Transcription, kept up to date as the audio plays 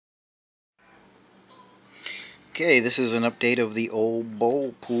Okay, this is an update of the Ole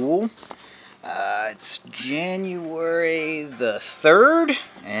Bowl Pool. It's January the 3rd,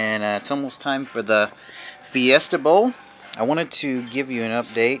 and it's almost time for the Fiesta Bowl. I wanted to give you an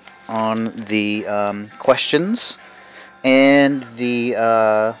update on the questions and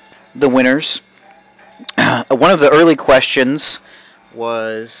the winners. One of the early questions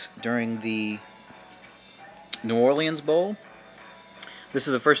was during the New Orleans Bowl. This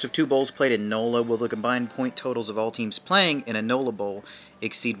is the first of two bowls played in NOLA. Will the combined point totals of all teams playing in a NOLA Bowl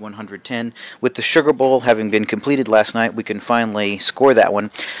exceed 110? With the Sugar Bowl having been completed last night, we can finally score that one.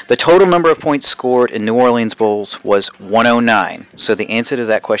 The total number of points scored in New Orleans Bowls was 109. So the answer to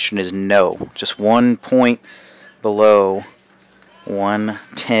that question is no. Just 1 point below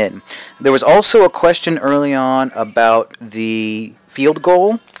 110. There was also a question early on about the field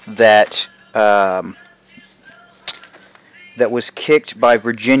goal that was kicked by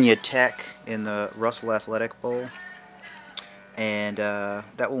Virginia Tech in the Russell Athletic Bowl, and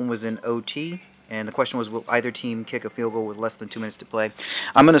that one was in OT, and the question was, will either team kick a field goal with less than 2 minutes to play?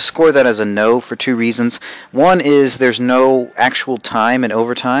 I'm going to score that as a no for two reasons. One is there's no actual time in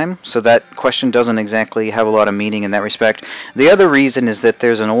overtime, so that question doesn't exactly have a lot of meaning in that respect. The other reason is that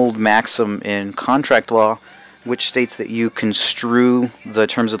there's an old maxim in contract law which states that you construe the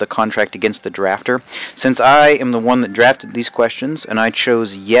terms of the contract against the drafter. Since I am the one that drafted these questions and I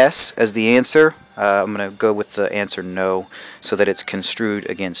chose yes as the answer, I'm going to go with the answer no so that it's construed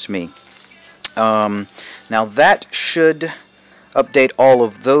against me. Now that should update all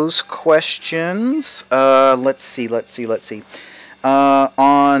of those questions. Let's see.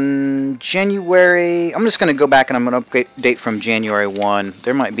 On January, I'm just going to go back and I'm going to update from January 1.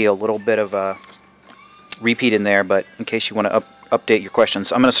 There might be a little bit of a repeat in there, but in case you want to update your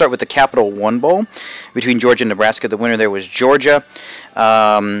questions. I'm going to start with the Capital One Bowl between Georgia and Nebraska. The winner there was Georgia.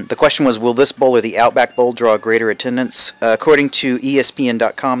 The question was, will this bowl or the Outback Bowl draw greater attendance? According to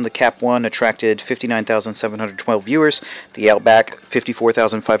ESPN.com, the Cap One attracted 59,712 viewers. The Outback,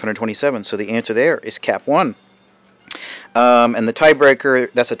 54,527. So the answer there is Cap One. And the tiebreaker,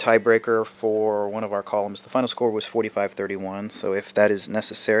 that's a tiebreaker for one of our columns. The final score was 45-31, so if that is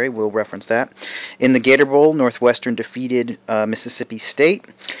necessary, we'll reference that. In the Gator Bowl, Northwestern defeated Mississippi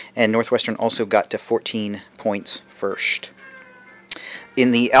State, and Northwestern also got to 14 points first.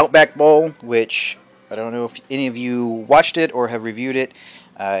 In the Outback Bowl, which I don't know if any of you watched it or have reviewed it,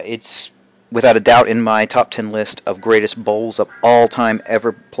 it's without a doubt in my top 10 list of greatest bowls of all time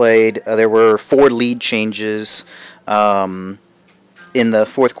ever played. There were 4 lead changes. In the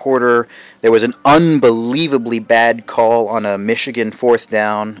fourth quarter, there was an unbelievably bad call on a Michigan 4th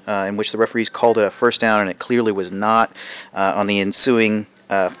down, in which the referees called it a first down, and it clearly was not. On the ensuing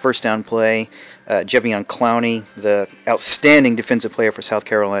first down play, Javion Clowney, the outstanding defensive player for South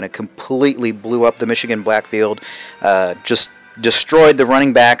Carolina, completely blew up the Michigan backfield, just destroyed the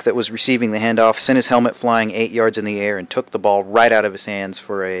running back that was receiving the handoff, sent his helmet flying 8 yards in the air, and took the ball right out of his hands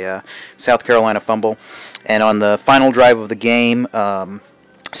for a South Carolina fumble. And on the final drive of the game,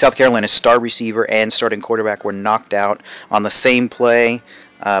 South Carolina's star receiver and starting quarterback were knocked out on the same play,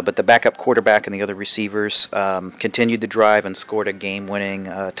 but the backup quarterback and the other receivers continued the drive and scored a game-winning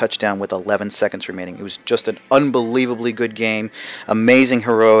touchdown with 11 seconds remaining. It was just an unbelievably good game. Amazing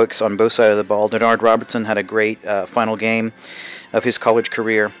heroics on both sides of the ball. Denard Robertson had a great final game of his college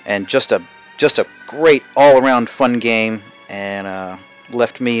career, and just a great all-around fun game, and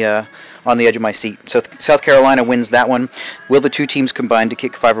left me on the edge of my seat. So South Carolina wins that one. Will the two teams combine to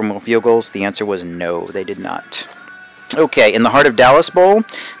kick 5 or more field goals? The answer was no, they did not. Okay, in the Heart of Dallas Bowl,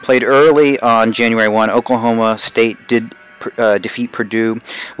 played early on January 1, Oklahoma State did defeat Purdue.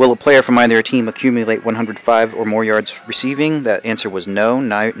 Will a player from either team accumulate 105 or more yards receiving? That answer was no.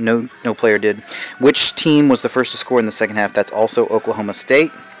 No player did. Which team was the first to score in the second half? That's also Oklahoma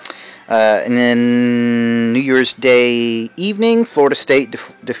State. And then New Year's Day evening, Florida State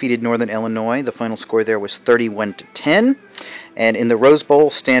defeated Northern Illinois. The final score there was 31-10. And in the Rose Bowl,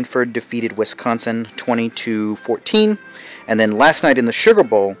 Stanford defeated Wisconsin 20-14. And then last night in the Sugar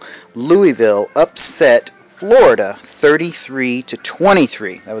Bowl, Louisville upset Florida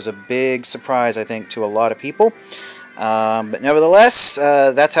 33-23. That was a big surprise, I think, to a lot of people. But nevertheless,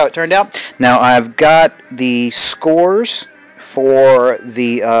 that's how it turned out. Now I've got the scores for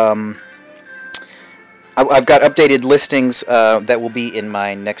the I've got updated listings that will be in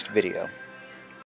my next video.